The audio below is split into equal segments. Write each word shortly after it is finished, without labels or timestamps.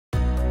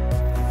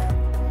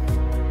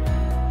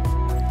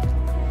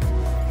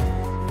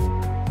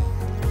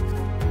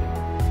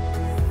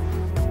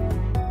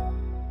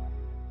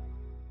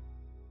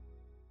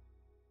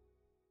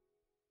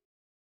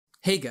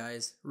Hey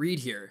guys,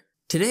 Reed here.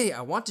 Today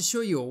I want to show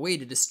you a way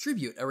to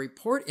distribute a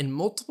report in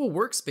multiple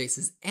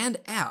workspaces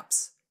and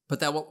apps, but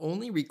that will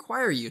only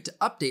require you to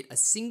update a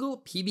single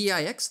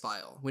PBIX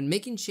file when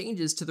making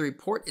changes to the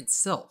report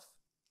itself.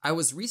 I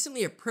was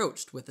recently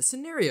approached with a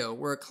scenario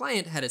where a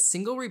client had a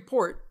single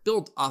report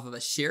built off of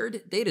a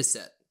shared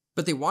dataset,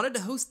 but they wanted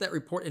to host that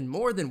report in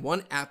more than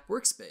one app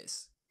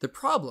workspace. The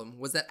problem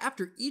was that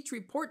after each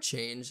report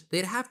change,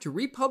 they'd have to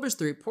republish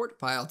the report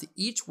file to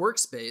each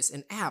workspace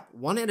and app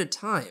one at a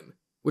time,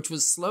 which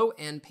was slow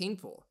and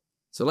painful.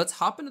 So let's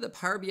hop into the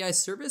Power BI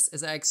service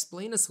as I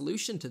explain a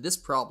solution to this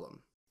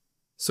problem.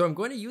 So I'm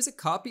going to use a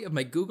copy of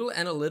my Google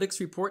Analytics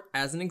report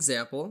as an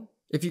example.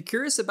 If you're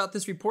curious about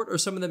this report or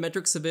some of the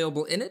metrics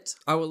available in it,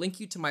 I will link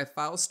you to my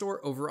file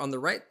store over on the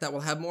right that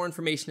will have more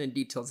information and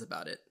details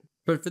about it.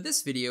 But for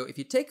this video, if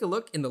you take a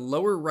look in the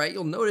lower right,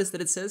 you'll notice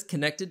that it says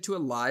connected to a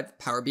live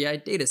Power BI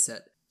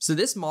dataset. So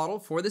this model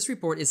for this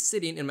report is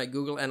sitting in my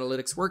Google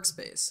Analytics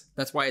workspace.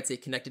 That's why it's a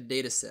connected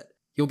dataset.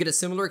 You'll get a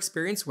similar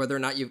experience whether or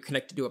not you've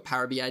connected to a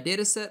Power BI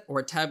dataset or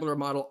a tabular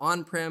model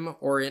on-prem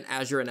or in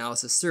Azure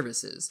Analysis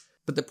Services.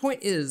 But the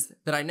point is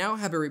that I now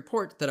have a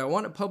report that I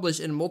want to publish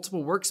in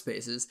multiple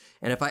workspaces,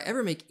 and if I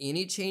ever make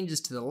any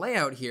changes to the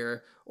layout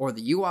here, or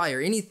the UI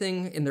or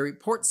anything in the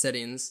report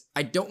settings,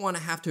 I don't want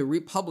to have to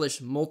republish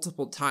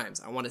multiple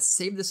times. I want to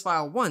save this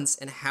file once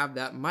and have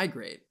that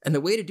migrate. And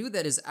the way to do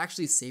that is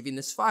actually saving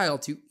this file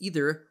to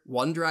either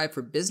OneDrive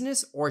for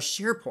Business or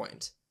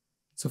SharePoint.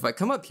 So if I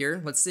come up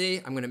here, let's say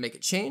I'm going to make a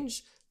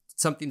change,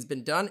 something's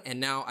been done, and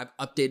now I've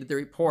updated the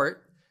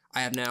report. I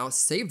have now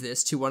saved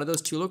this to one of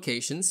those two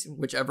locations,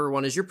 whichever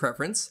one is your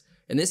preference.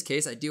 In this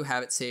case, I do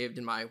have it saved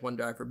in my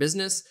OneDrive for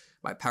Business,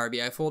 my Power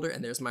BI folder,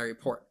 and there's my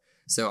report.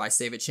 So I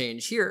save a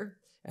change here,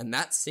 and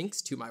that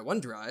syncs to my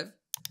OneDrive.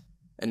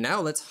 And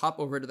now let's hop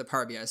over to the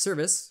Power BI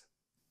service.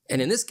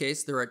 And in this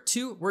case, there are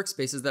two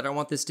workspaces that I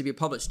want this to be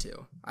published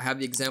to. I have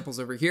the examples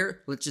over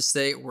here. Let's just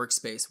say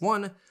Workspace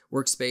 1,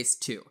 Workspace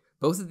 2.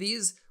 Both of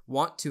these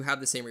want to have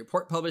the same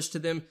report published to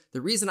them. The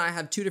reason I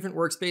have two different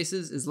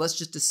workspaces is let's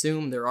just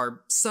assume there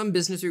are some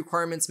business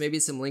requirements, maybe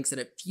some links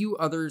and a few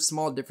other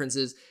small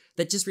differences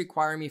that just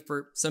require me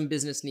for some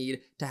business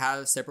need to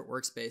have separate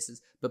workspaces,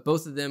 but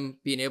both of them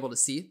being able to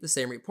see the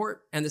same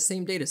report and the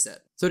same data set.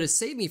 So to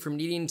save me from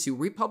needing to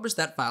republish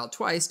that file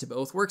twice to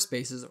both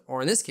workspaces,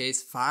 or in this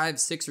case, 5,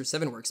 6, or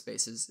 7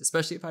 workspaces,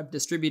 especially if I've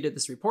distributed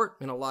this report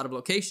in a lot of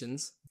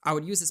locations, I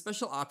would use a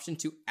special option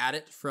to add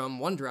it from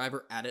OneDrive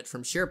or add it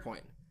from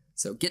SharePoint.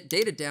 So get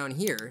data down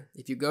here,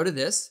 if you go to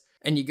this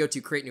and you go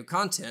to create new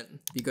content,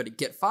 if you go to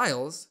get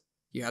files,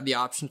 you have the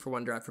option for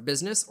OneDrive for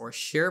Business or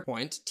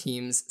SharePoint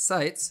Teams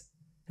Sites.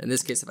 In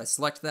this case, if I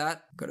select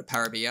that, go to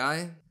Power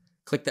BI,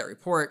 click that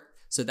report.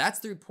 So that's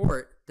the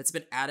report that's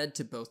been added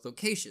to both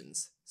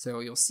locations. So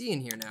you'll see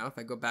in here now, if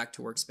I go back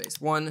to Workspace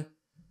 1,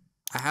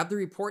 I have the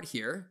report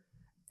here.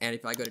 And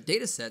if I go to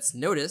datasets,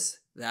 notice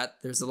that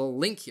there's a little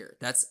link here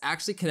that's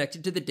actually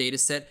connected to the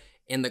dataset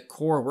in the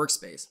core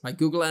workspace. My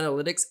Google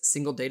Analytics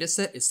single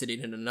dataset is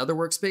sitting in another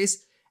workspace,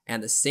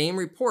 and the same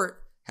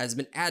report has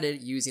been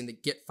added using the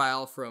get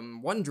file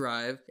from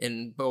OneDrive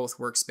in both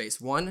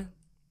Workspace 1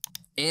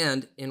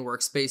 and in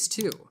Workspace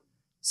 2.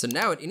 So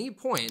now at any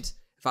point,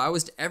 if I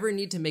was to ever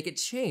need to make a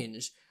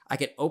change, I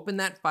can open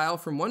that file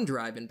from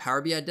OneDrive in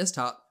Power BI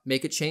Desktop,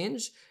 make a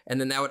change, and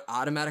then that would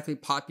automatically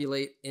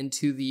populate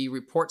into the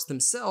reports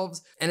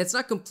themselves, and it's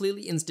not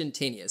completely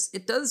instantaneous.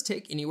 It does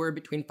take anywhere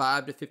between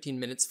 5 to 15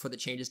 minutes for the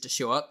changes to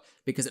show up,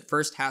 because it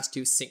first has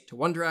to sync to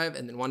OneDrive,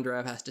 and then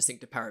OneDrive has to sync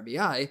to Power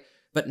BI,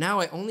 but now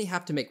I only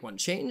have to make one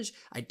change,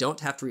 I don't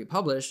have to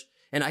republish,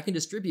 and I can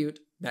distribute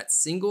that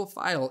single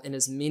file in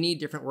as many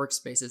different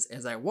workspaces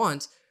as I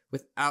want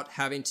without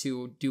having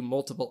to do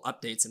multiple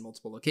updates in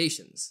multiple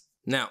locations.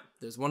 Now,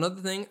 there's one other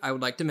thing I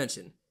would like to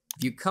mention.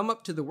 If you come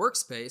up to the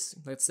workspace,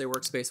 let's say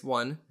Workspace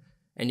 1,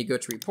 and you go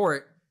to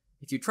report,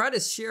 if you try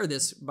to share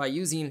this by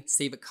using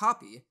save a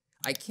copy,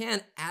 I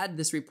can add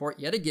this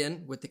report yet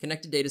again with the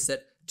connected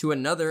dataset to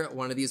another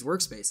one of these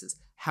workspaces.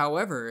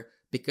 However,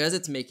 because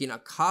it's making a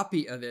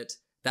copy of it,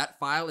 that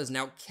file is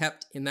now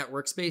kept in that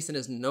workspace and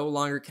is no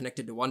longer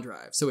connected to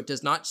OneDrive. So it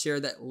does not share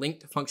that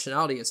linked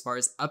functionality as far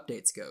as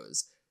updates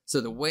goes.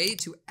 So the way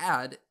to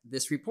add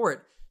this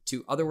report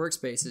to other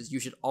workspaces, you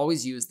should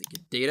always use the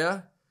get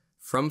data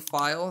from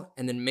file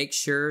and then make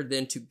sure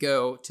then to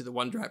go to the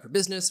OneDrive for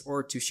Business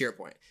or to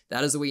SharePoint.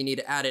 That is the way you need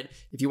to add it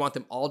if you want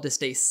them all to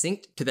stay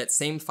synced to that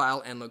same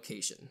file and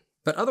location.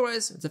 But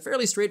otherwise, it's a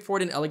fairly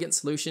straightforward and elegant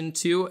solution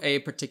to a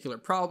particular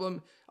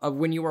problem of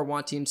when you are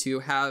wanting to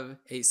have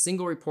a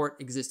single report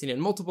existing in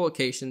multiple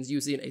locations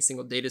using a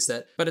single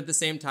dataset, but at the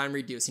same time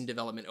reducing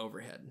development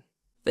overhead.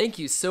 Thank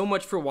you so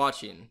much for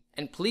watching,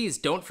 and please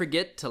don't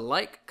forget to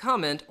like,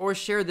 comment, or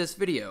share this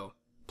video.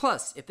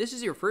 Plus, if this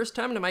is your first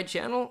time to my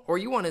channel, or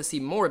you want to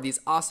see more of these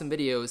awesome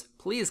videos,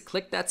 please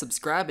click that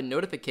subscribe and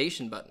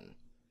notification button.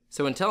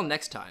 So until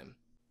next time.